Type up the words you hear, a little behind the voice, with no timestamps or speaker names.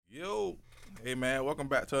Hey man, welcome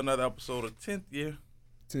back to another episode of 10th Year.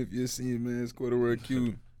 10th year senior, man. It's Quarterword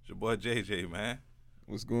Q. It's your boy JJ, man.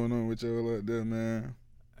 What's going on with y'all out there, man?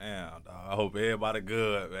 Damn, dog, I hope everybody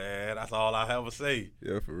good, man. That's all I have to say.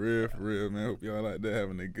 Yeah, for real, man. Hope y'all out there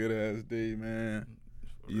having a good ass day, man.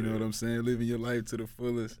 You know what I'm saying? Living your life to the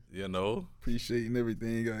fullest. You know? Appreciating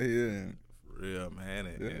everything out here. And For real, man.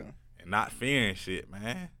 And, Yeah. and not fearing shit,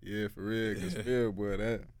 man. yeah, for real. Because fear, boy,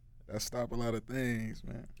 that stop a lot of things,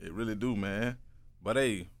 man. It really do, man. But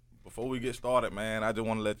hey, before we get started, man, I just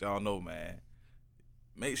want to let y'all know, man.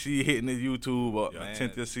 Make sure you hitting the YouTube up, man.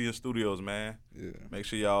 10th Year Senior Studios, man. Yeah. Make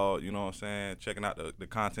sure y'all, you know what I'm saying, checking out the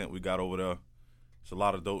content we got over there. It's a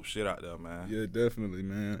lot of dope shit out there, man. Yeah, definitely,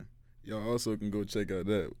 man. Y'all also can go check out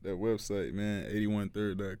that website, man,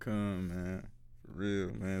 81third.com, man. For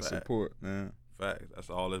real, man. Fact. Support, man. Facts. That's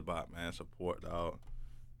all it's about, man. Support, dog.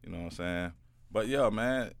 You know what I'm saying? But yeah,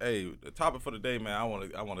 man. Hey, the topic for the day, man. I want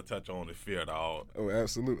to touch on the fear, dog. Oh,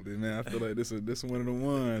 absolutely, man. I feel like this is one of the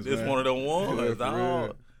ones. This man. one of the ones, Yeah, for dog.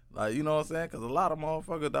 real. Like, you know what I'm saying? Because a lot of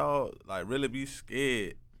motherfuckers, dog, like really be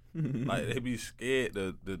scared. Like they be scared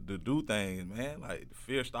to do things, man. Like the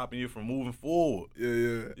fear stopping you from moving forward.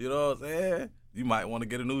 Yeah. You know what I'm saying? You might want to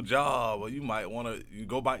get a new job, or you might want to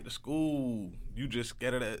go back to school. You just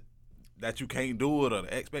scared of that you can't do it, or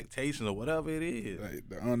the expectations, or whatever it is. Like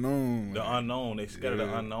the unknown. The unknown. They scared of the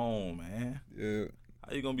Yeah. unknown, man. Yeah.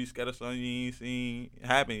 How you gonna be scared of something you ain't seen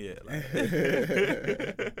happen yet?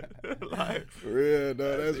 Like, For real,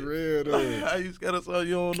 dog. That's real, though. how you scared of something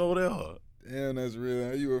you don't know there? Damn, that's real.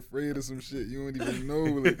 How you afraid of some shit you don't even know?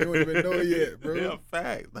 Like, you don't even know yet, bro. Yeah,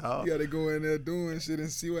 fact, dog. You gotta go in there doing shit and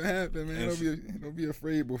see what happens, man. And Don't be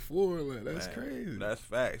afraid before. Like, that's Man, crazy. That's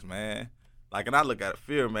facts, man. Like, and I look at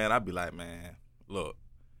fear, man, I be like, man, look,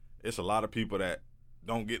 it's a lot of people that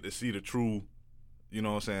don't get to see the true, you know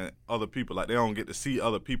what I'm saying, other people. Like, they don't get to see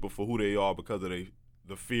other people for who they are because of the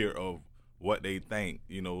fear of what they think,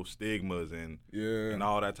 you know, stigmas and Yeah.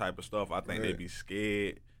 all that type of stuff. I think they Right. be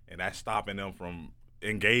scared, and that's stopping them from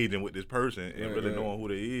engaging with this person and Right, really right. knowing who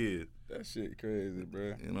they is. That shit crazy,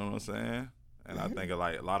 bro. You know what I'm saying? And I think of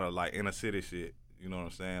like a lot of like inner city shit. You know what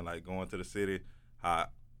I'm saying? Like going to the city, how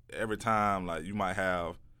every time like you might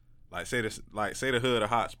have say the hood a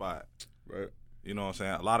hot spot. Right. You know what I'm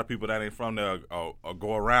saying? A lot of people that ain't from there or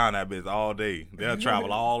go around that bitch all day. They'll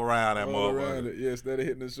travel all around that All around motherfucker. it. Yeah, instead of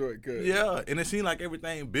hitting the shortcut. Yeah, and it seems like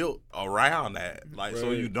everything built around that. Like, so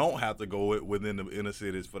Right. you don't have to go within the inner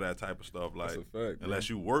cities for that type of stuff. Like, That's a fact, bro. unless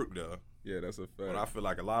you work there. Yeah, that's a fact. But I feel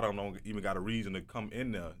like a lot of them don't even got a reason to come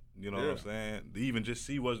in there. You know what I'm Yeah. saying? To even just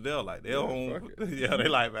see what's there. Like, they Yeah, don't. fuck it. Yeah, they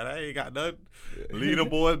like, man, I ain't got nothing. Yeah. Leave them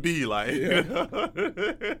boys be. Like, Yeah.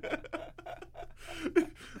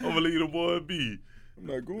 I'm going to leave them boys be. I'm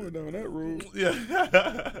not going down that road.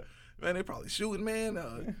 Yeah. Man, they probably shooting,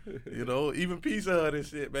 man. You know, even Pizza Hut and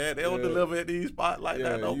shit, man. They don't Yeah. deliver at these spots like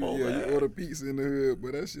that no more, man. You order pizza in the hood,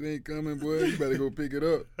 but that shit ain't coming, boy. You better go pick it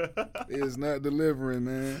up. It's not delivering,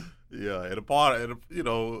 man. Yeah, and a part of it, you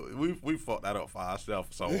know, we fucked that up for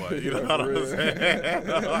ourselves somewhat. You know Yeah, what for I'm real.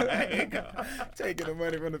 saying? Taking the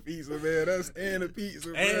money from the pizza, man. And the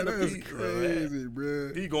pizza, And bro. the That's pizza, crazy,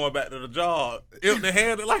 bro. He going back to the job,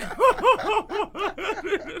 empty-handed, like.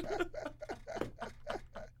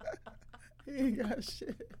 He ain't got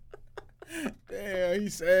shit. Damn, he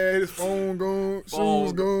sad. His phone gone. Phone-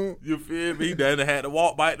 Shoes gone. You feel me? He done had to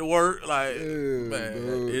walk back to work. Like, Yeah, man,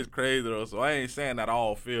 dog. it's crazy though. So I ain't saying that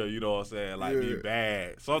all feel, you know what I'm saying, like be Yeah.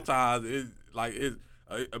 bad. Sometimes it's like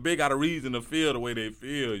a big got a reason to feel the way they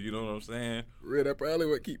feel, you know what I'm saying? Real, that probably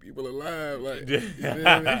what keep people alive. Like, Yeah, you feel me?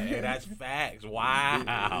 and that's facts. You Wow.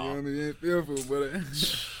 know, you ain't fearful, but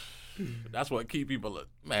That's what keep people,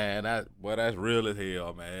 man, that's real as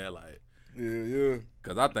hell, man. Like, yeah.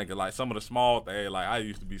 cause I think of like some of the small things, like I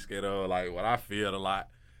used to be scared of, like what I feared a lot.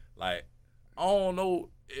 Like, I don't know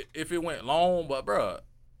if it went long, but bruh,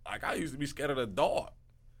 like I used to be scared of the dark.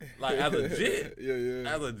 Like as a jit.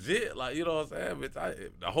 Yeah. As a jit, like, you know what I'm saying? Bitch,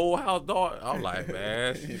 the whole house dark. I'm like,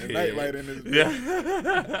 man, The shit. nightlight in this Yeah.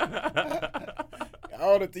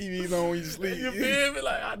 All the TVs on when you sleep. You feel me?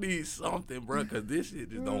 Like, I need something, bro, because this shit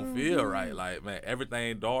just don't feel right. Like, man,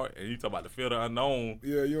 everything dark, and you talk about the fear of the unknown.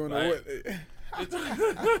 Yeah, you don't know Like- what.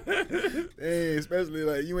 Dang, especially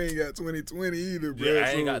like you ain't got 2020 either, bro. Yeah, I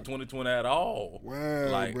ain't so- got 2020 at all. Wow,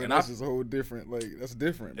 Like, bro, and that's I- just a whole different. Like, that's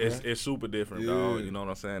different, bro. It's super different, Yeah. dog. You know what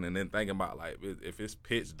I'm saying? And then thinking about, like, if it's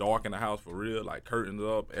pitch dark in the house for real, like curtains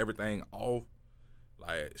up, everything off,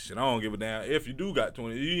 Like, shit, I don't give a damn. If you do got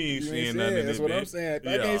 20, you ain't You seeing ain't nothing in That's this what bitch. I'm saying. If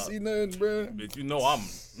I Yeah. can't see nothing, bro. Bitch, you know I'm,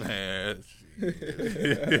 man.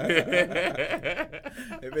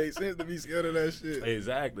 It makes sense to be scared of that shit.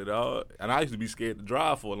 Exactly, dog. And I used to be scared to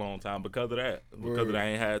drive for a long time because of that. Because of Word. that, I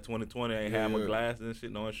ain't had 2020, I ain't had my Yeah. glasses and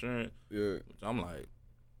shit, no insurance. Yeah. Which I'm like,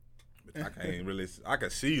 bitch, I can't really, I can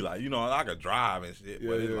see, like, you know, I can drive and shit,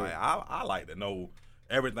 but Yeah, it's yeah. like, I like to know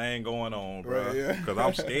everything going on, bro. Right, yeah. Because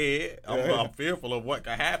I'm scared. Yeah. I'm fearful of what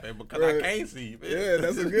can happen because Right. I can't see, man. Yeah,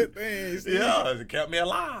 that's a good thing. See? Yeah, it kept me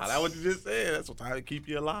alive. That's what you just said. That's what time to keep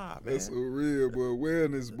you alive, man. That's so real, boy.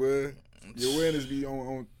 Awareness, boy. Your awareness be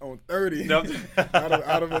on 30 Yep.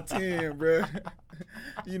 out of a 10, bro.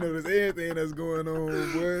 You know, there's everything that's going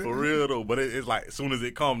on, boy. For real though, but it's like as soon as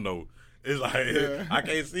it come though, it's like Yeah. I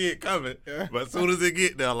can't see it coming. Yeah. But as soon as it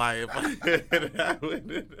get there, like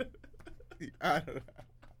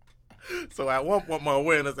so at one point my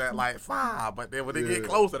awareness at like 5, but then when they get Yeah.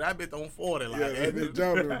 closer, that bitch on 40. Like Yeah, that bitch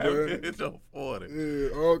jumping, that bro. bitch on 40.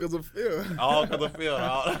 Yeah, all because of fear. All because of fear,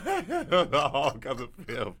 all because of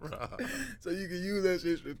fear, bro. So you can use that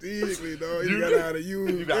shit strategically, dog. You You- gotta know how to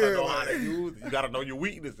use You gotta fear, know how like- to use it. You gotta know your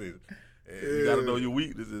weaknesses. You gotta know your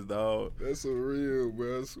weaknesses, dog. That's so real,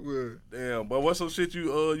 bro. I swear. Damn, but what's some shit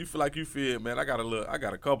you feel like you fear, man? I got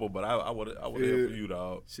a couple, but I would Yeah. help you,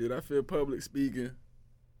 dog. Shit, I feel public speaking.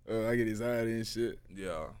 I get anxiety and shit.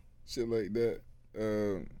 Yeah, Shit like that.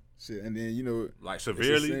 Shit, and then, you know, like it's a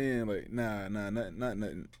severely. saying, like, nah, not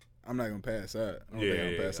nothing. I'm not gonna pass out. I don't think I'm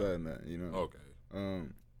Yeah, gonna pass yeah. out or nothing, you know? Okay.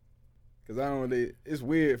 Cause I don't really, it's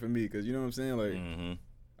weird for me, cause you know what I'm saying? Like,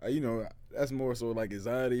 Mm-hmm. you know, that's more so like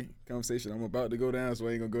anxiety conversation. I'm about to go down, so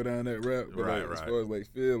I ain't gonna go down that route. But Right, like, as right. far as like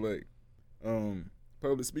feel like,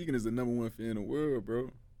 public speaking is the #1 fear in the world,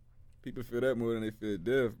 bro. People feel that more than they feel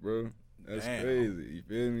death, bro. That's Damn. crazy. You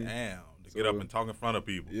feel me? Damn, to get up and talk in front of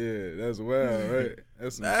people. Yeah, that's wild, right?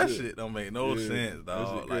 That's some That shit. shit don't make no Yeah, sense, that dog.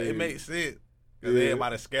 shit Like crazy. it makes sense because Yeah.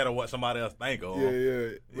 everybody's scared of what somebody else think of. Yeah, yeah.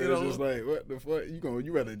 But You it's know? just like, what the fuck?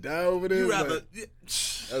 You rather die over this? You rather. Like,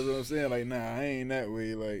 that's what I'm saying. Like, nah, I ain't that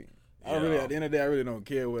way. Like, I Yeah. really, at the end of the day, I really don't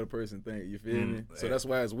care what a person think. You feel me? So yeah. that's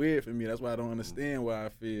why it's weird for me. That's why I don't understand why I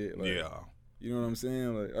feel. Like, Yeah. You know what I'm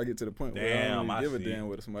saying? Like, I get to the point where I Damn, don't I really give see. a damn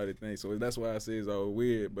what somebody thinks. So that's why I say it's all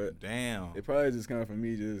weird. But Damn. it probably just comes from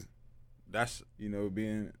me just, That's you know,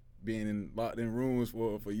 being locked in rooms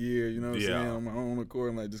for years. You know what I'm Yeah. saying? On my own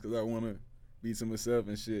accord, like just because I want to be to myself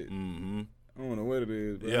and shit. mm-hmm. I don't know what it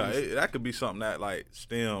is. But Yeah, I just- that could be something that like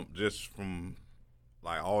stem just from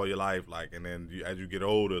like all your life, like, and then as you get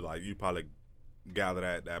older, like you probably gather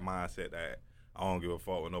that mindset that I don't give a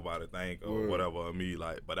fuck what nobody think or Word. whatever of me,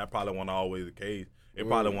 like, but that probably wasn't always the case. It Word.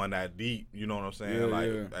 probably wasn't that deep, you know what I'm saying? Yeah, like,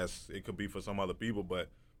 yeah. as it could be for some other people, but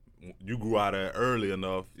you grew out of it early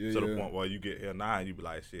enough Yeah, to the yeah. point where you get here now and you be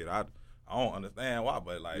like, shit, I don't understand why,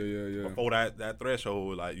 but like Yeah. before that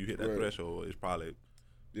threshold, like you hit that Right. threshold, it's probably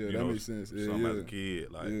Yeah, you that know, makes sense. Yeah, something yeah. as a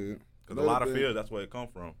kid, like. Yeah. Cause a lot of Another fear, thing- that's where it come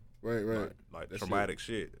from. Right, right. Like That traumatic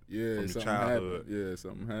shit. Yeah, from your something childhood. happened. Yeah,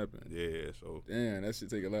 something happened. Yeah, so Damn, that shit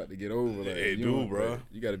take a lot to get over. Like, It you do, don't- bro. like,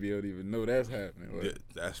 you got to be able to even know that's happening. Like, yeah,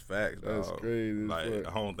 that's facts. that's dog. crazy as Like fuck.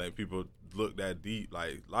 I don't think people look that deep.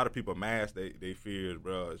 Like a lot of people mask they fears,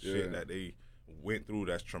 bro. Shit Yeah. that they went through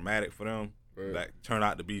that's traumatic for them. Right. That turn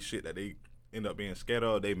out to be shit that they end up being scared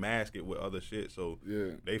of. They mask it with other shit, so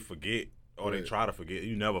Yeah, they forget or they Right. try to forget.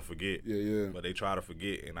 You never forget. yeah. But they try to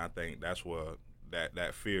forget, and I think that's where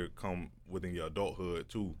that fear come within your adulthood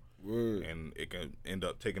too. Word. And it can end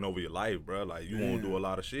up taking over your life, bro. Like you won't Damn. do a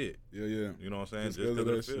lot of shit. Yeah, yeah. You know what I'm saying? Just Just because of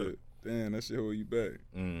because that of the fear. shit. Damn, that shit hold you back.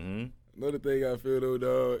 Mm-hmm. Another thing I feel though,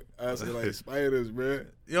 dog, I say like spiders, bruh.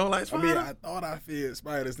 You don't like I spiders? mean, I thought I feared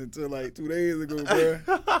spiders until like 2 days ago, bruh.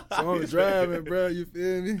 So I'm driving, bruh. You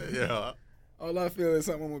feel me? Yeah. All I feel is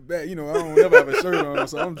something on my back. You know, I don't never have a shirt on,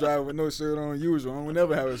 so I'm driving with no shirt on usual. I don't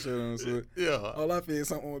never have a shirt on, so Yeah. all I feel is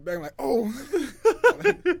something on my back. I'm like, oh.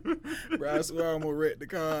 Bro, I swear I almost wrecked the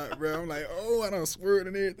car, bro. I'm like, oh, I done swerved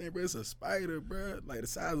and everything, bro. It's a spider, bro. Like the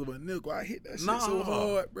size of a nickel. I hit that shit so Nah.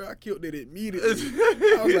 hard, bro. I killed it immediately.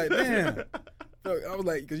 I was like, damn. Fuck, I was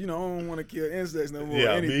like, because, you know, I don't want to kill insects no more. Yeah, or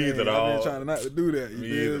anything. bees at I've all. been trying not to do that. You Me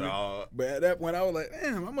feel either, me? dog. But at that point, I was like,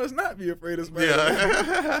 damn, I must not be afraid of spiders.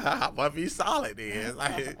 Yeah. I must be solid then.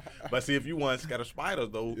 Like, but see, if you weren't scared of spiders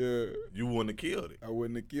though, Yeah, you wouldn't have killed it. I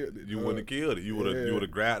wouldn't have killed it. You dog. wouldn't have killed it. You would have Yeah. you would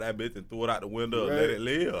have grabbed that bitch and threw it out the window and Right. let it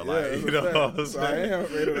live. Yeah, Like that's you a know fact. what I'm So I saying? am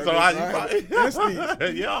afraid of that So bitch. how I you have probably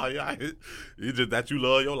instincts. yeah. You just that you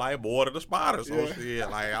love your life more than the spider. So Yeah. shit,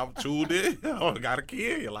 like I'm chewed it. I gotta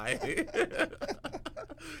kill you. Like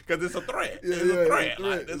Cause it's a threat. Yeah, It's a threat. it's a Like,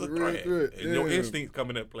 threat. there's It's a a real threat. threat. And your Yeah. instincts come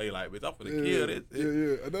into play. Like, bitch, I'm finna Yeah, kill this.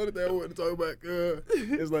 yeah. Another thing I want to talk about,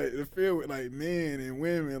 is like the feel with like men and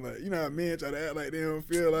women. Like, you know how men try to act like they don't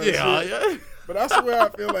feel like Yeah, shit. yeah. But I swear I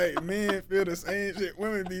feel like men feel the same shit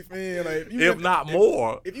women be feeling. Like If not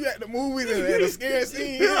more. If you at the movies and at a scary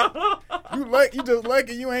scene, you just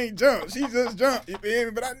lucky you ain't jumped. She just jumped. You feel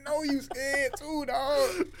me? But I know you scared too, dog.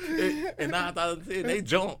 And 9 times out of 10, they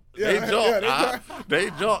jump. Yeah, They jump. yeah, They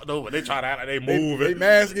jump though, but they try to act like they They moving.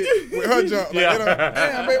 mask it with her jump. Like, Yeah. they don't,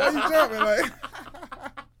 damn, babe, why you jumping? Like,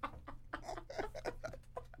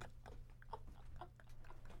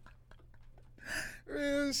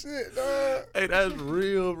 real shit, dog. Hey, that's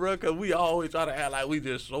real, bro. Cause we always try to act like we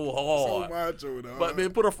just so So hard. macho, dog. But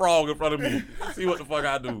man, put a frog in front of me. See what the fuck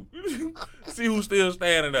I do. See who's still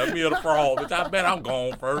standing there. Me or the frog. Bitch, I bet I'm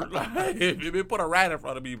gone first. Like, if put a rat in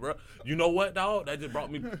front of me, bro. You know what, dog? That just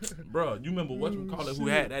brought me, bro. You remember whatchamacallit who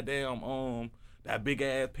had that damn that big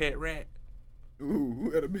ass pet rat? Ooh, who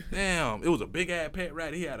had a big Damn, it was a big ass pet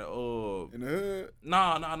rat. He had a in the hood?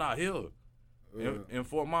 nah here in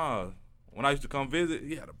Fort Myers. When I used to come visit,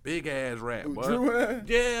 he had a big ass rat, Ooh, bud. Drew had?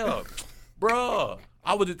 Yeah, bruh.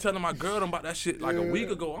 I was just telling my girl about that shit like a Yeah. week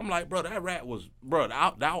ago. I'm like, bro, that rat was, bro.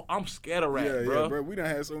 I'm scared of rats, Yeah, bro. yeah, bro. We done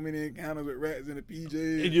had so many encounters with rats in the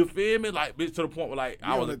PJs. And you feel me? Like, bitch, to the point where like We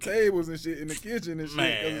I was on a the kid. tables and shit in the kitchen and shit.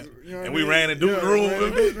 Man, 'cause, you know what and I we mean? ran in Duke's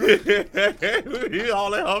room. He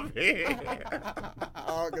all in her bed.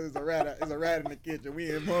 Oh, cause it's a rat in the kitchen. We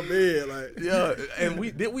in her bed, like Yeah, and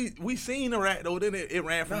we seen the rat though. Then it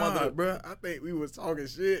ran from under. Nah, The, bro. I think we was talking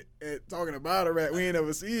shit and talking about a rat. We ain't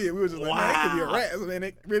ever see it. We was just like, man, it could be a Wow. rat. So then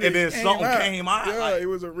it really And then something came out, Yeah, like, it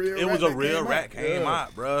was a real. it rat was a that real rat came Yeah.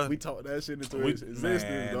 out, bro. We talked that shit into We- existence,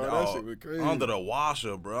 man, dog. That dog, shit was crazy. under the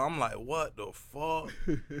washer, bro. I'm like, what the fuck?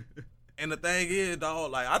 And the thing is,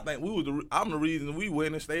 dog, like I think I'm the reason we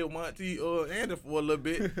went and stayed with my auntie Andy for a little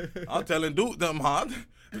bit. I'm telling Duke them, huh?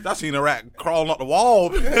 I seen a rat crawling up the wall.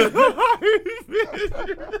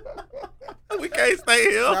 We can't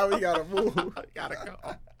stay here. Now we gotta move. Gotta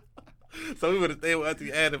go. So we would have stayed with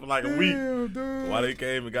auntie Andy for like a week. Damn, dude. While they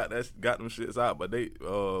came and got them shits out, but they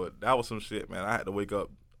that was some shit, man. I had to wake up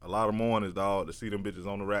a lot of mornings, dog, to see them bitches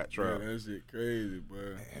on the rat Yeah, trap. that shit crazy,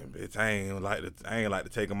 bro. Man, bitch, I ain't like to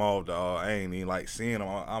take them off, dog. I ain't even like seeing them.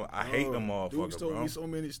 I hate them Dudes motherfuckers, told bro. me so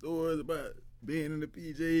many stories about being in the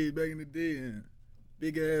PJs back in the day and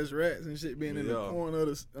big ass rats and shit being in the Yeah. corner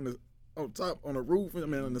of on top on the roof, I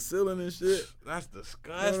mean on the ceiling and shit. That's You know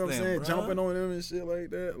disgusting, what I'm saying? bro. Jumping on them and shit like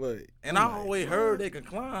that. Like, And I'm I like, always bro. heard they could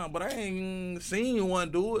climb, but I ain't seen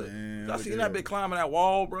one do it. Man, I look seen at that that. bitch climbing that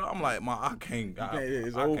wall, bro. I'm like, man, I can't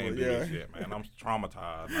it's I over, can't do yeah. this shit, man. I'm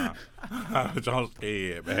traumatized now. I'm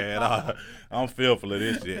scared, man. I'm fearful of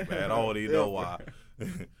this shit, man. I don't even know why.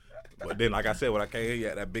 But then, like I said, when I came here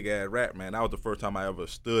at that big ass rat, man, that was the first time I ever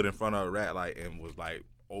stood in front of a rat like and was like,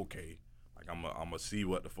 okay, like I'm gonna see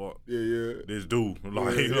what the fuck Yeah. this do.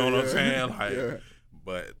 Like, Yeah, you know what I'm yeah. saying? Like, Yeah.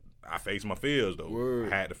 but I faced my fears though.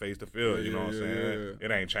 Word. I had to face the fears. You know what I'm Yeah, saying? yeah.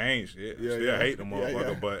 It ain't changed shit. Yeah, Still yeah. hate the Yeah,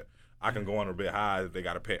 motherfucker, yeah. but I can go on a bit high if they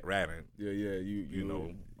got a pet rat in. Yeah, You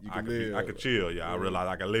know, you I can could live. I could chill. Yeah, I Yeah. realize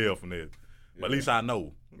I can live from this. But at Yeah. least I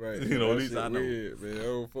know. Right. You know, at That least shit I know. weird, man. I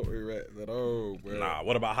don't fuck with rats at all, bro. Nah,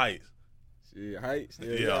 what about heights? Shit, heights.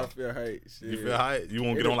 Yeah, Yeah. I feel heights. Shit. You feel heights? You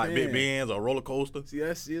won't It get on like big depends. Benz or roller coaster? See,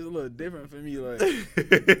 that shit's a little different for me. Like,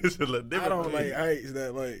 It's a little different. I don't for me. like heights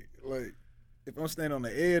that like if I'm standing on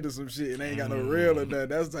the edge or some shit and ain't got no rail or nothing,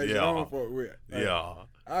 that's the type shit I Yeah. don't fuck with. Like, Yeah.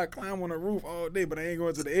 I climb on the roof all day, but I ain't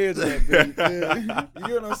going to the edge of that bitch. You feel me?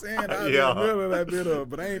 You know what I'm saying? I'll be Yeah. in the middle of that bit up,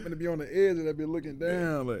 but I ain't finna be on the edge of that bit looking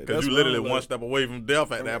down. Like, Because that's you what literally I'm one like. step away from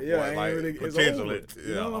death at that Yeah, I point, ain't like really- it's potentially. over.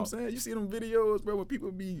 You know what I'm saying? You see them videos, bro, where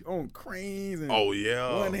people be on cranes and Oh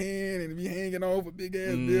yeah. one hand and be hanging off a big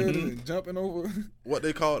ass Mhm. building and jumping over. What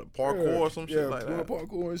they call it, parkour or some shit like doing that.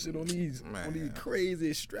 parkour and shit on these Man.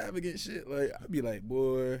 crazy extravagant shit. Like I be like,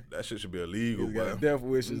 boy, That shit should be illegal, you bro. got death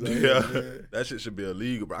wishes. Out here, Yeah, man. that shit should be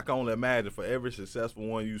illegal, bro. I can only imagine for every successful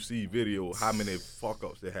one you see video, how many fuck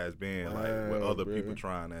ups there has been, like with Wow, other bro. people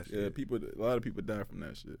trying that Yeah, shit. a lot of people die from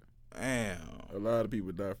that shit. Damn. A lot of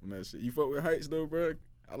people die from that shit. You fuck with heights though, bro?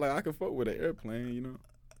 I can fuck with an airplane, you know.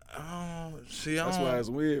 See, That's why it's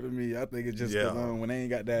weird for me. I think it's just 'cause, Yeah. when they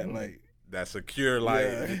ain't got that like. that secure, like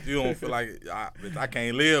Yeah. you don't feel like I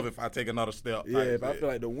can't live if I take another step. Yeah, type if I shit. feel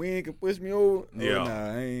like the wind can push me over, Yeah.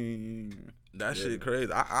 nah, I ain't. That Yeah. shit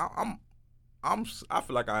crazy. I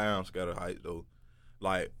feel like I am scared of heights though.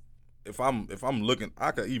 Like if I'm looking,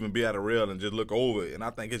 I could even be at a rail and just look over it, and I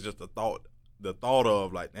think it's just the thought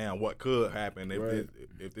of like, damn, what could happen if Right.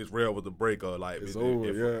 if this rail was to break or like It's if, over,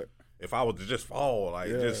 if, yeah. if I was to just fall, like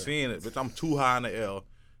Yeah. just seeing it, bitch, I'm too high in the air.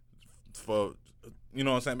 for, you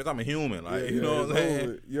know what I'm saying? Bitch, I'm a human. Like, Yeah, you know what I'm saying?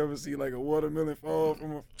 over. You ever see like a watermelon fall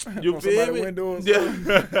from You from feel somebody's me? window or Yeah.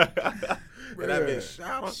 something? And that bitch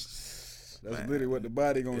shout. That's Man, literally what the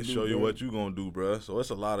body gonna It do. show you bro. what you gonna do, bro. So it's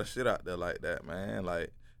a lot of shit out there like that, man. Like,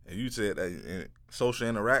 and you said that in social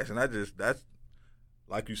interaction, that's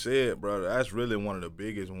like you said, bro. That's really one of the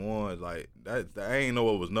biggest ones. Like that I ain't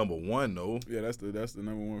know it was number one though. Yeah, that's the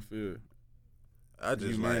number one fear. I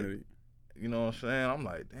just Humanity. like, you know what I'm saying? I'm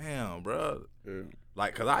like, damn, bro. Yeah.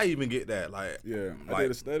 Like, cause I even get that. Like, Yeah, I like,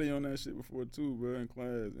 did a study on that shit before too, bro, in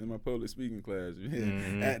class, in my public speaking class.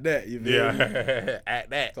 Mhm. At that, you feel me? yeah, at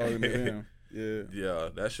that. Talking to them. Yeah. Yeah,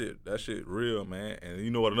 that shit real, man. And you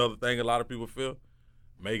know what another thing a lot of people feel?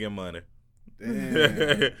 Making money.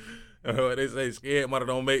 Damn. They say scared money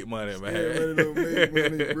don't make money, man. Scared money don't make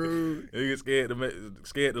money, bro. They get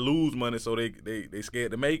scared to lose money, so they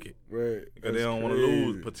scared to make it. Right. Because they don't want to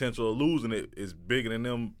lose. Potential of losing it is bigger than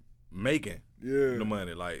them making the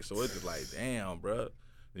money. Like, so it's just like, damn, bro.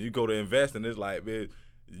 And you go to invest and it's like, man,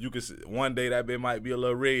 you can see, one day that bit might be a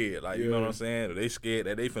little red. Like, you know what I'm saying? Or they scared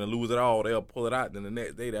that they finna lose it all. They'll pull it out. Then the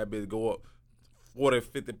next day that bit go up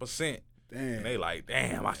 40-50%. Damn. And they like,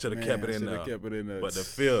 damn, I should have kept it in there. Kept it in there. But the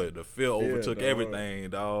fear overtook dog. everything,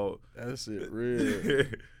 dog. That shit real.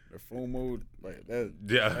 The FOMO, like that.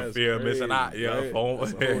 Yeah, that's fear of crazy, missing out. Yeah, right? FOMO.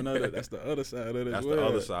 That's a whole nother. That's the other side of it. That's as well. the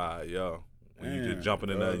other side, yeah. When you just jumping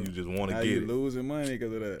in there, you just want to now get you it. losing money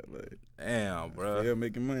because of that. Like, Damn, bro. yeah,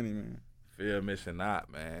 making money, man. Fear of missing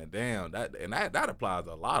out, man. Damn, that applies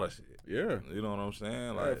to a lot of shit. Yeah. You know what I'm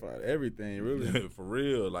saying? Like everything, really. For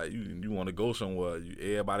real, like you want to go somewhere,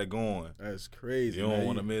 everybody going. That's crazy. You don't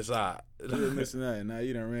want to miss out. You're missing out, and now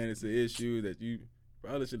you done ran into issues that you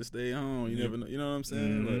probably should have stayed home. You never know. You know what I'm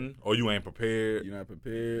saying? Mm-hmm. Like, or you ain't prepared. you're not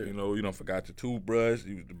prepared. You know, you don't forgot your toothbrush,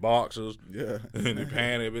 the boxers, Yeah. and the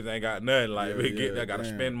panic, bitch ain't got nothing. Like, they got to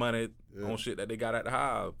damn. spend money on shit that they got at the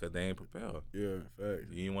house because they ain't prepared. Yeah, facts.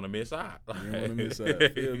 You ain't want to miss out. You don't want to miss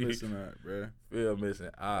out. Feel missing out, bro. Feel missing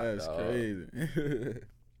out. That's dog. crazy.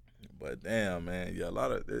 But damn, man, yeah, a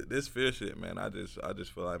lot of this fear shit, man. I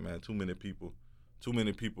just feel like, man, too many people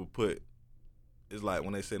put. It's like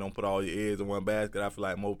when they say don't put all your eggs in one basket. I feel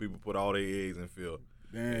like more people put all their eggs in fear.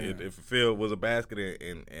 Damn. If fear was a basket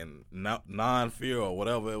and non-fear or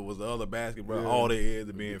whatever it was the other basket, bro, all their eggs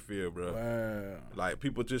would be in fear, bro. Wow. Like,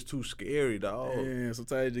 people just too scary, dog. Yeah,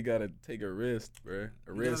 sometimes you gotta take a risk, bro.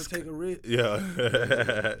 A risk. You gotta take a risk.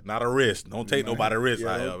 Yeah. Not a risk. Don't take nobody risk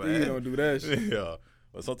out here, man. You don't do that shit. Yeah.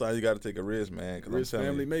 But sometimes you gotta take a risk, man. Risk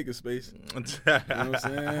Family Makerspace. You know what I'm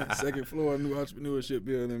saying? Second floor, new entrepreneurship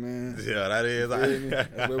building, man. Yeah, that is.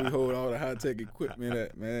 That's where we hold all the high-tech equipment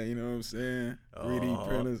at, man. You know what I'm saying? 3D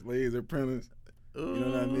printers, laser printers. You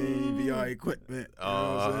know what I mean? VR equipment. You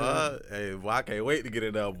know what I'm saying? Hey, boy, I can't wait to get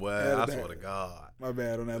it up, boy. I swear to God. My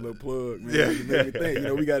bad on that little plug, man. Yeah. You made me think. You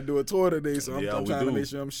know, we got to do a tour today, so I'm trying do. to make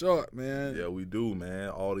sure I'm sharp, man. Yeah, we do, man.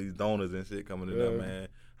 All these donors and shit coming in there, Yeah. man.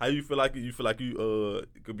 How you feel like you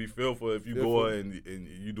could be fearful if you go and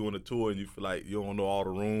you doing a tour and you feel like you don't know all the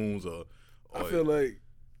rooms or I feel like,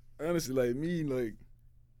 honestly, like me, like,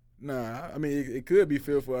 nah. I mean, it could be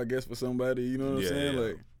fearful, I guess, for somebody. You know what I'm saying? Yeah.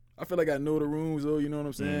 Like, I feel like I know the rooms, though. You know what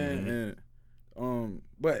I'm saying? Mhm. And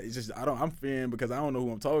but it's just I'm fearing because I don't know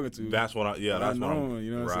who I'm talking to. that's what you know what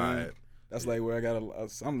I'm right. saying? That's like where I got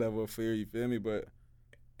some level of fear. You feel me? But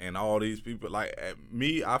And all these people, like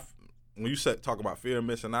me, when you talk about fear of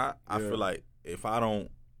missing out, I feel like if I don't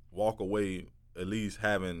walk away at least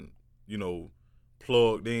having, you know,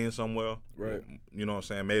 plugged in somewhere, right? You know what I'm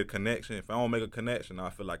saying, made a connection. If I don't make a connection, I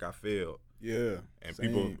feel like I failed. Yeah. And same.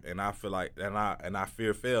 people, and I feel like, and I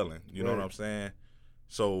fear failing. You know Right. what I'm saying?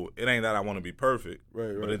 So it ain't that I want to be perfect, Right,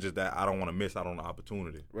 but right. it's just that I don't want to miss out on the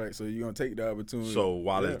opportunity. Right. So you're gonna take the opportunity. So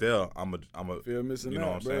while it's there, I'm a fear of missing you know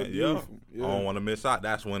out, what I'm bro. saying? Beautiful. Yeah. I don't want to miss out.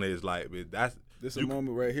 That's when it's like, that's This a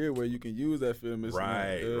moment right here where you can use that fear of missing out.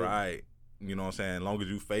 right, Yeah. right. You know what I'm saying? As long as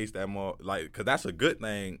you face that more, like, because that's a good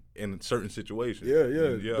thing in certain situations. Yeah,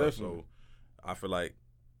 definitely. So I feel like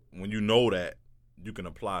when you know that, you can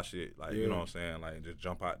apply shit. Like, you Yeah. know what I'm saying? Like, just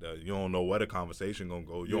jump out there. You don't know where the conversation gonna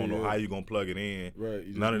go. You Yeah, don't know yeah. how you gonna plug it in. Right.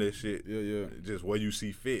 You None of just- this shit. Yeah. Just where you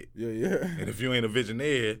see fit. Yeah. And if you ain't a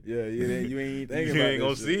visionary, Yeah, you ain't thinking you about ain't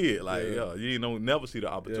gonna that see shit. it. Like, you ain't never see the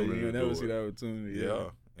Yeah, opportunity. you to never do see it. the opportunity. Yeah.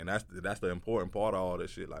 And that's the important part of all that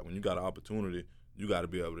shit. Like, when you got an opportunity, you got to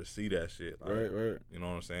be able to see that shit. Like, Right. You know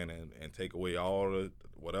what I'm saying? And take away all the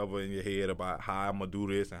whatever in your head about how I'm going to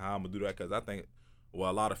do this and how I'm going to do that. Because I think where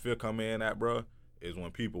a lot of fear come in at, bro, is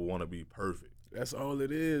when people want to be perfect. That's all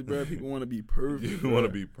it is, bro. People want to be perfect. You want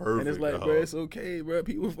to be perfect. And it's like, dog. bro, it's okay, bro.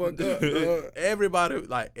 People fuck up, dog. Everybody,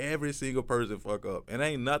 like, every single person fuck up. And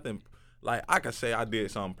ain't nothing like I could say I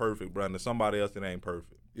did something perfect, bro, and to somebody else it ain't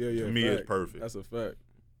perfect. Yeah, yeah. To me, fact. it's perfect. That's a fact.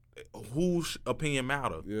 Whose opinion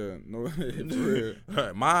matter? Yeah, no, for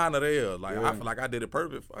real. Mine or theirs. Like Yeah. I feel like I did it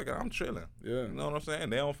perfect. Fuck it, I'm chilling. Yeah, You know what I'm saying?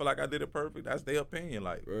 They don't feel like I did it perfect. That's their opinion.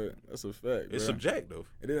 Like right. That's a fact. it's bruh. subjective.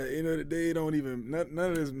 And then at the end of the day, it don't even none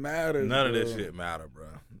of this matters. None of bro. this shit matter, bro.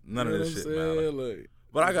 None You of know this what shit I'm matter. saying? Like,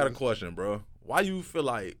 But I got a just- question, bro. Why you feel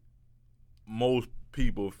like most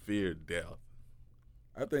people fear death?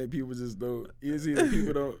 I think people just don't. It's either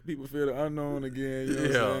people fear the unknown again. You know what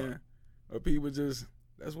I'm Yeah. saying? Or people just.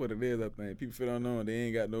 That's what it is. I think people feel the unknown. They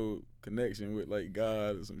ain't got no connection with like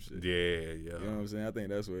God or some shit. Yeah, yeah. You know what I'm saying? I think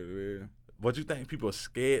that's what it is. But you think people are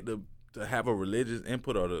scared to have a religious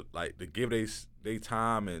input or to give they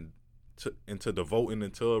time and into devoting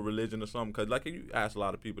into a religion or something? Because like if you ask a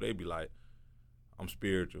lot of people, they be like, I'm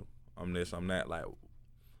spiritual, I'm this, I'm that. Like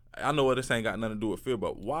I know this ain't got nothing to do with fear,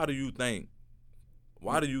 but why do you think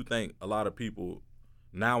a lot of people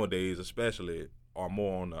nowadays, especially, are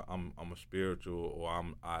more on the I'm a spiritual or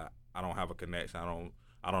I don't have a connection.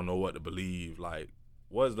 I don't know what to believe. Like,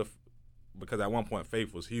 because at one point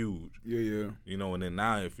faith was huge. Yeah, yeah, You know, and then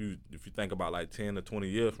now if you think about like 10 to 20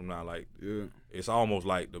 years from now, like yeah. it's almost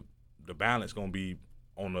like the balance gonna be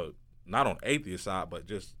on the not on atheist side, but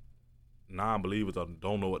just non-believers or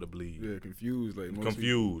don't know what to believe. Yeah, confused. Like most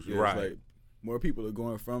Confused, people, right. It's like more people are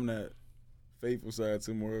going from that faithful side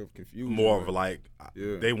to more of confusion. More of like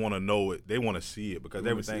Yeah. they want to know it, they want to see it because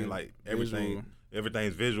They wanna see everything it like visual.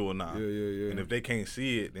 everything's visual now. Yeah, yeah, yeah. And if they can't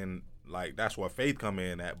see it, then like that's where faith come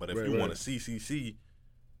in at. But if Right, you right. want to see,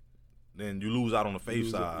 then you lose out on the faith Use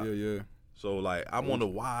it. side. Yeah, yeah. So like I wonder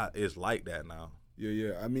why it's like that now. Yeah,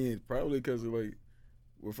 yeah. I mean, probably because of like,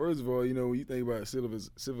 well, first of all, you know, when you think about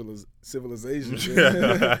civilization,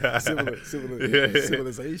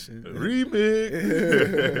 civilization,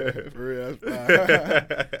 Remix. for real, that's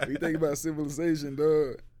fine. When you think about civilization,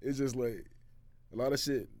 dog, it's just like a lot of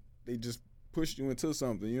shit. They just pushed you into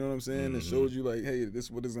something. You know what I'm saying? And Mhm. showed you like, hey, this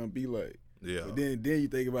is what it's gonna be like. Yeah. But then you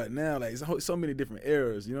think about it now, like it's so many different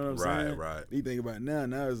eras. You know what I'm Right, saying? right. You think about it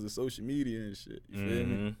now it's the social media and shit. You feel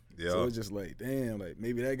me? Mhm. Yeah. So it's just like, damn, like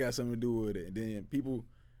maybe that got something to do with it. And then people,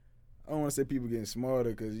 I don't want to say people getting smarter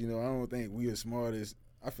because, you know, I don't think we are smartest.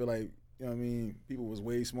 I feel like, you know what I mean, people was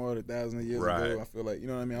way smarter thousands of years Right. ago. I feel like, you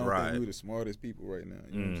know what I mean? I don't Right. think we're the smartest people right now.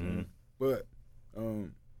 You know what I'm Mhm. saying? But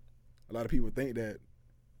a lot of people think that,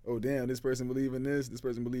 oh, damn, this person believe in this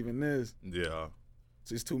person believe in this. Yeah. It's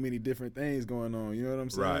just too many different things going on. You know what I'm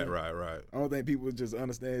Right, saying? right. I don't think people just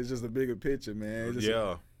understand it's just a bigger picture, man. It's just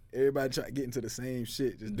Yeah. everybody try to get into the same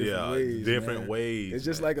shit, just different Yeah. ways. Different man. ways. It's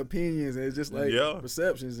just man. like opinions, and it's just like Yeah.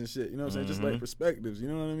 perceptions and shit. You know what I'm saying? Just like Mhm. perspectives. You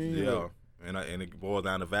know what I mean? Yeah. And it boils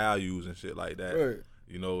down to values and shit like that. Like, right.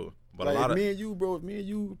 You know, but Like a lot if of me and you, bro, if me and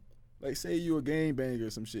you, like say you a game banger or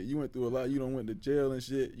some shit, you went through a lot, you done went to jail and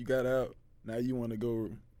shit, you got out, now you want to go,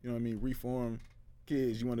 you know what I mean, reform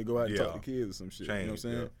kids, you want to go out and talk Yeah. to kids or some shit. You know what I'm Change,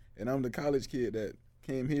 saying? yeah. And I'm the college kid that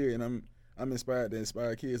came here, and I'm inspired to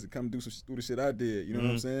inspire kids to come do the shit I did. You know what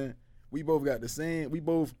I'm Mhm. saying? We both got the same. We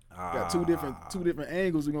both got two different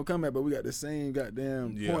angles we're gonna come at, but we got the same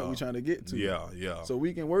goddamn Yeah. point we trying to get to. Yeah. So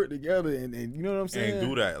we can work together, and you know what I'm saying? And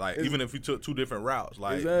do that. Like It's- even if you took two different routes,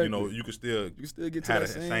 like Exactly. you know, you could still You can still get to have that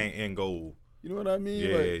the same. same end goal. You know what I mean?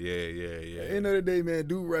 Yeah, Like, yeah. At the end of the day, man,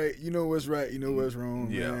 do right. You know what's right. You know what's wrong,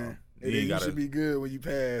 Yeah. man. You And then you gotta- should be good when you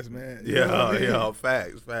pass, man. You know what I Yeah, mean?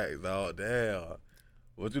 facts. Oh, damn.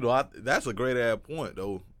 But you know, that's a great ass point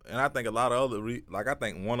though, and I think a lot of other I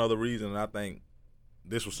think one other reason, and I think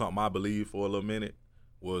this was something I believed for a little minute,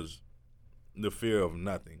 was the fear of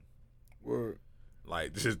nothing. Word.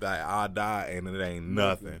 Like just that I die and it ain't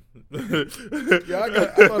nothing. Yeah,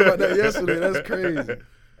 I thought about that yesterday. That's crazy.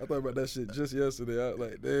 I thought about that shit just yesterday. I was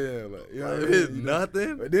like, damn, like, you know what I mean? It's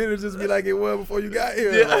nothing. But then it just be like it was before you got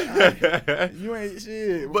here. Yeah. Like, you ain't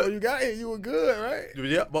shit. Before you got here, you were good, right?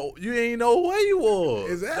 Yeah, but you ain't know where you was.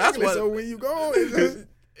 Exactly. That's what, So when you go, it's just,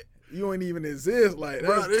 you ain't even exist. Like, that's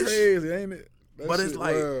Bro, this- crazy, ain't it? That but it's shit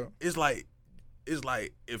like wild. it's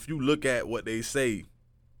like if you look at what they say,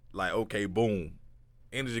 like okay, boom,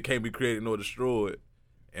 energy can't be created nor destroyed,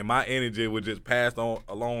 and my energy was just passed on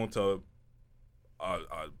along to a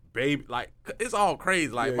baby. Like it's all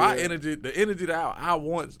crazy. Like Yeah, my yeah. energy, the energy that I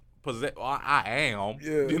once possessed, I am.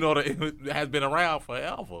 Yeah. You know, that has been around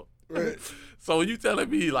forever. Right. So you telling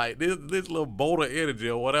me like this little bolt of energy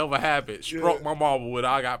or whatever happened struck Yeah. my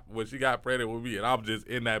mama when she got pregnant with me, and I'm just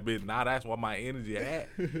in that bitch. Now that's what my energy at.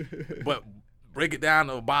 But break it down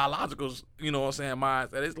to biological, you know what I'm saying,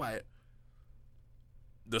 mindset. It's like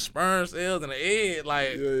the sperm cells and the egg,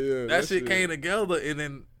 like Yeah, that shit came together, and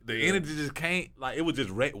then the energy just can't, like, it was just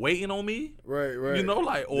waiting on me. Right. You know,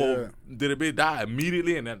 like, or did it be die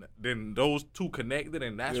immediately and then those two connected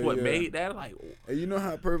and that's what made that? Like, and you know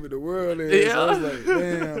how perfect the world is. Yeah. So I was like,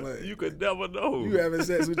 damn, like, you could never know. you having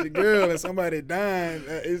sex with your girl and somebody dying.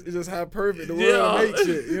 It's just how perfect the world makes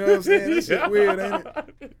it. You know what I'm saying? That shit weird, ain't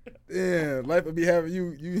it? Damn, life would be having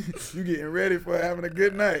you getting ready for having a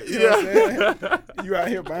good night. You know what I'm saying? You out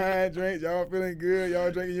here buying drinks, y'all feeling good,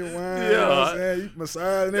 y'all drinking your wine. You know what I'm saying? You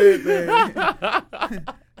massaging everything.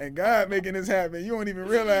 And God making this happen. You don't even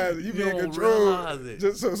realize it. You be in control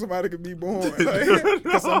just so somebody could be born. Like,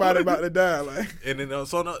 'cause somebody about to die. Like, and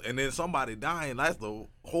then somebody dying. That's the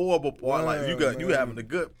horrible part. Like you having the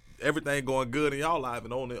good, everything going good in y'all life,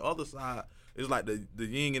 and on the other side, it's like the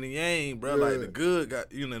yin and the yang, bro. Like the good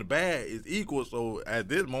got and the bad is equal. So at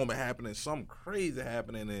this moment happening, something crazy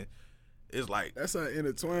happening, and it's like that's how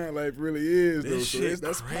intertwined life really is, though. So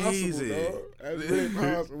that's crazy. Possible, dog. That's really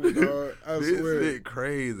possible, dog. I swear. This shit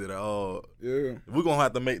crazy, dog. Yeah. We're going to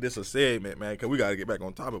have to make this a segment, man, because we got to get back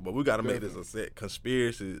on topic, but we got to make this a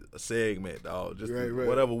conspiracy segment, dog. Just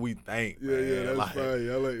whatever we think, Yeah, that's fine.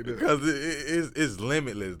 I like that. Because it's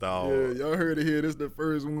limitless, dog. Yeah, y'all heard it here. This is the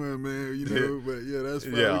first one, man, you know, but yeah, that's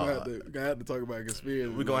fine. Yeah. We're going to have to talk about conspiracy.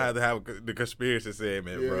 We're going to have the conspiracy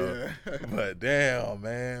segment, bro. Yeah. But damn,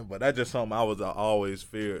 man. But that's just something I was always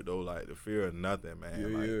feared, though, like the fear of nothing, man.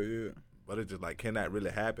 Yeah. But it's just like, can that really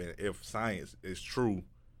happen if science is true?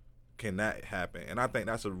 Can that happen? And I think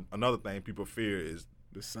that's another thing people fear is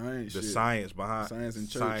the science behind science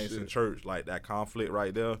and church, like that conflict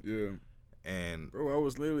right there. Yeah. And bro, I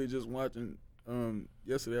was literally just watching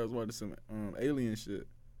yesterday. I was watching some alien shit,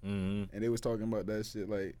 and they was talking about that shit,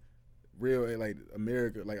 like real, like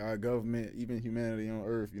America, like our government, even humanity on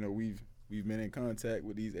Earth. You know, we've been in contact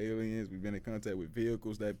with these aliens. We've been in contact with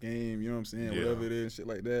vehicles that came. You know what I'm saying? Yeah. Whatever it is, shit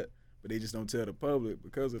like that. But they just don't tell the public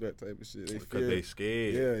because of that type of shit. Because they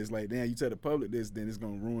scared. Yeah, it's like, damn, you tell the public this, then it's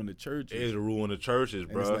going to ruin the churches. It's ruin the churches,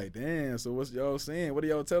 bro. And it's like, damn, so what's y'all saying? What are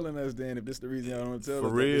y'all telling us then if this the reason y'all don't tell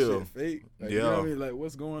us real. that this shit fake? Like, you know what I mean? Like,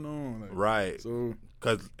 what's going on? Like, right. So,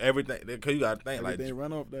 because you got to think, everything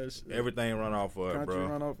run off that shit. Everything run off of it, bro. Country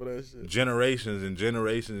run off of that shit. Generations and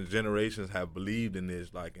generations and generations have believed in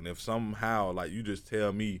this. Like, and if somehow, like, you just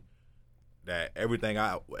tell me that everything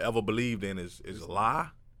I ever believed in is a lie.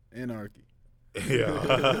 Anarchy.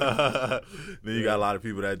 Yeah. Then you got a lot of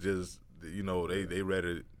people that just, you know, they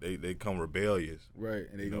ready, they come rebellious. Right.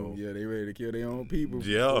 And they ready to kill their own people.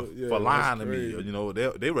 Yeah, for lying to me. You know,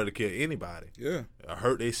 they ready to kill anybody. Yeah.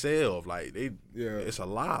 Hurt themselves. Like it's a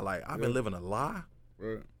lie. Like I've been living a lie.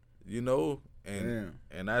 Right. You know?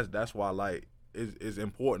 And that's why, like, it's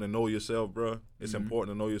important to know yourself, bro. It's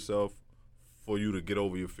important to know yourself for you to get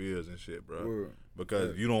over your fears and shit, bro. Word.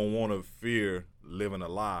 Because you don't want to fear living a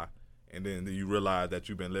lie. And then you realize that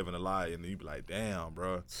you've been living a lie, and you be like, damn,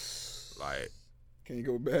 bro. Like, can't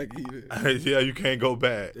go back either. Yeah, you can't go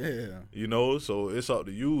back. Yeah. You know, so it's up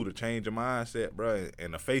to you to change your mindset, bro,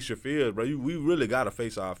 and to face your fears, bro. We really got to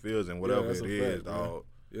face our fears and whatever it is, dog.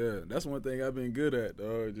 Yeah, that's one thing I've been good at,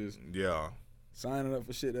 dog. Just signing up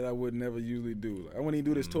for shit that I would never usually do. Like, I wouldn't even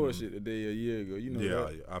do this tour shit today a year ago. You know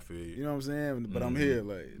that. I feel you. You know what I'm saying? But I'm here.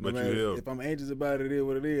 Like, no matter, you if I'm anxious about it is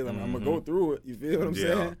what it is. I'm going to go through it. You feel what I'm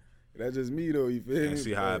saying? That's just me, though. You feel me? And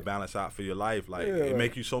see how it balance out for your life. Like, it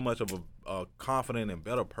make you so much of a confident and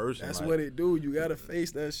better person. That's what it do. You got to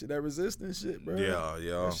face that shit, that resistance shit, bro. Yeah.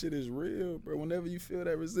 That shit is real, bro. Whenever you feel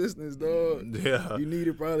that resistance, dog, you need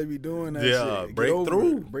to probably be doing that shit. Break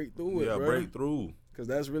through it, bro. break through. Because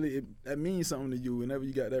that's really, that means something to you whenever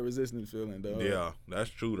you got that resistance feeling, dog. Yeah, that's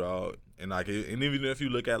true, dog. And like, and even if you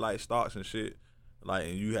look at like stocks and shit, like,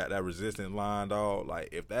 and you had that resistance line, dog, like,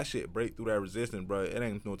 if that shit break through that resistance, bro, it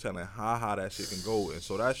ain't no telling how high that shit can go. And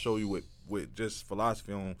so that show you with just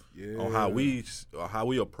philosophy on how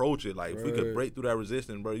we approach it. Like, if we could break through that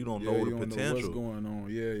resistance, bro, you don't know the potential. Know what's going on.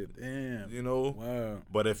 Yeah, damn. You know? Wow.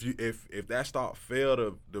 But if that stock fail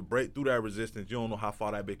to break through that resistance, you don't know how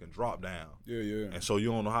far that bit can drop down. Yeah. And so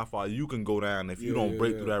you don't know how far you can go down if you don't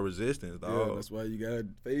break through that resistance, dog. Yeah, that's why you gotta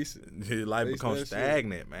face it. Your life becomes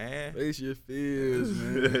stagnant, man. Face your fears,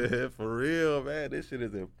 man. For real, man. This shit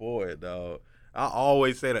is important, dog. I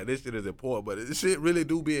always say that this shit is important, but this shit really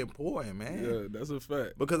do be important, man. Yeah, that's a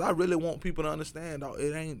fact. Because I really want people to understand, dog,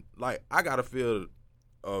 it ain't, like, I got to feel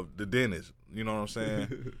of the dentist, you know what I'm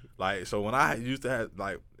saying? Like, so when I used to have,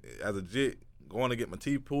 like, as a jit, going to get my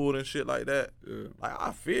teeth pulled and shit like that, like,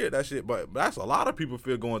 I feared that shit, but that's a lot of people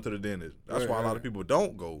fear going to the dentist. That's why a lot of people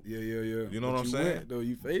don't go. Yeah. You know what I'm saying? Went, though,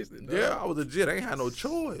 you faced it, dog. Yeah, I was a jit. I ain't had no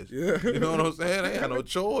choice. Yeah. You know what I'm saying? I ain't had no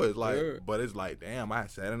choice. Like, but it's like, damn, I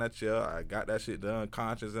sat in that chair. I got that shit done,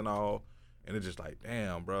 conscious and all. And it's just like,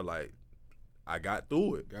 damn, bro, like, I got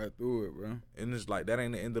through it. Got through it, bro. And it's like, that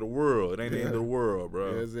ain't the end of the world. It ain't the end of the world,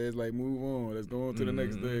 bro. Yeah, it's like, move on. Let's go on to the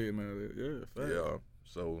next day. Man. Yeah, fact. Yeah.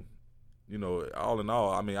 So, you know, all in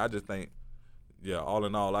all, I mean, I just think, all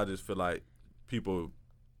in all, I just feel like people,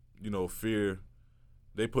 you know,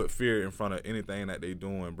 they put fear in front of anything that they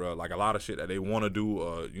doing, bro. Like a lot of shit that they want to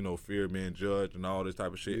do, you know, fear being judged and all this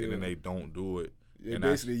type of shit, and then they don't do it. Yeah, and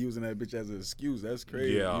basically using that bitch as an excuse. That's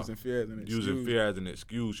crazy. Yeah, using fear as an excuse. Using fear as an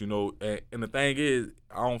excuse, you know. And the thing is,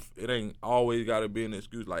 it ain't always got to be an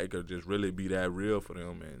excuse. Like, it could just really be that real for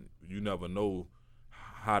them, and you never know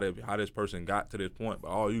how this person got to this point. But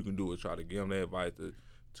all you can do is try to give them the advice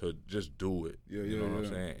to just do it. You know what I'm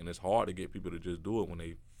saying? And it's hard to get people to just do it when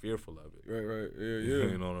they fearful of it. Right.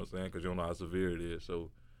 Yeah. You know what I'm saying? Because you don't know how severe it is. So,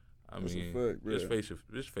 I mean, just face your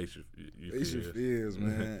fears,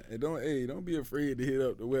 man. And don't be afraid to hit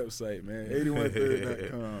up the website, man.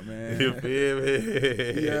 81third.com, man. You feel me?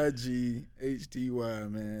 EIGHTY,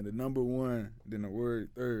 man. The number 1, then the word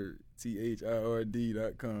third,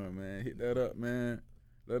 THIRD.com, man. Hit that up, man.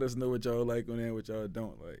 Let us know what y'all like on there, what y'all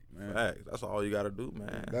don't like, man. Facts. That's all you got to do,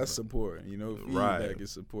 man. That's support. You know, feedback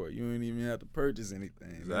is support. You ain't even have to purchase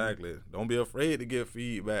anything. Exactly. Man. Don't be afraid to get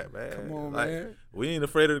feedback, man. Come on, like, man. We ain't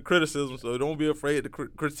afraid of the criticism, so don't be afraid to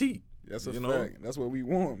critique. That's a fact. That's what we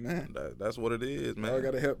want, man. That's what it is, man. Y'all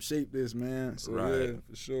got to help shape this, man. So, yeah,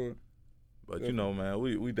 for sure. But, definitely. You know, man,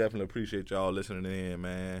 we definitely appreciate y'all listening in,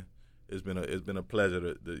 man. It's been a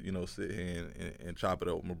pleasure to you know, sit here and chop it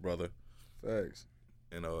up with my brother. Thanks.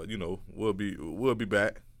 And you know, we'll be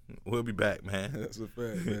back. We'll be back, man. That's a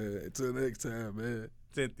fact, man. Until next time, man.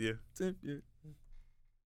 Cynthia.